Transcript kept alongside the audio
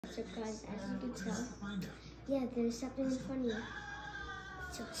So guys, as you can tell, yeah, there's something in front of you.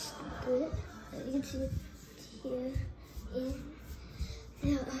 So stupid. You can see it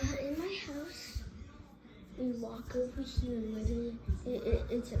here in my house. We walk over here and literally,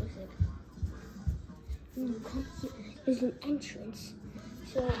 it's like, when you come here, there's an entrance.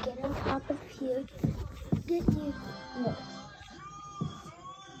 So I get on top of here, get here, look.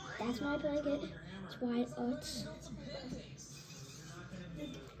 That's my blanket, it's white arts.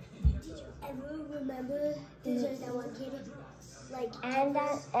 Did you ever remember there's that one kid? Like, and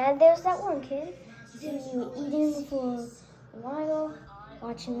there's that one kid who eating for a while,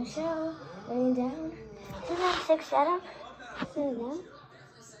 watching the show, laying down. Isn't that sick setup? Isn't that?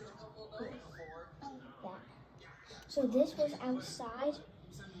 Yeah. So this was outside,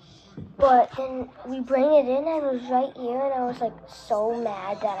 but then we bring it in and it was right here, and I was like so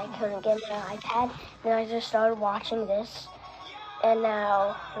mad that I couldn't get my iPad. Then I just started watching this, and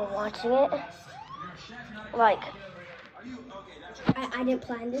now we're watching it. Like, I didn't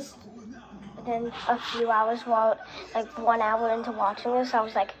plan this. But then a few hours while, like 1 hour into watching this, I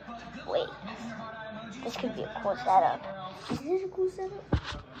was like, wait, this could be a cool setup. Is this a cool setup?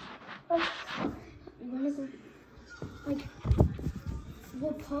 You wanna go, like,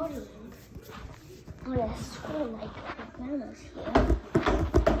 we're partying on a school night. Grandma's here.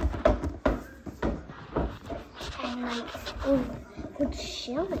 And like, we're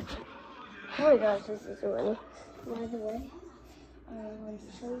chilling. Oh my gosh, this is funny. By the way, I want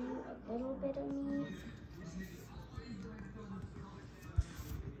to show you a little bit of me.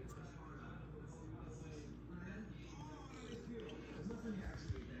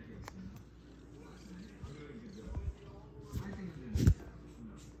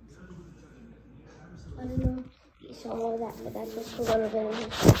 I don't know if you saw all that, but that's just a little bit of me.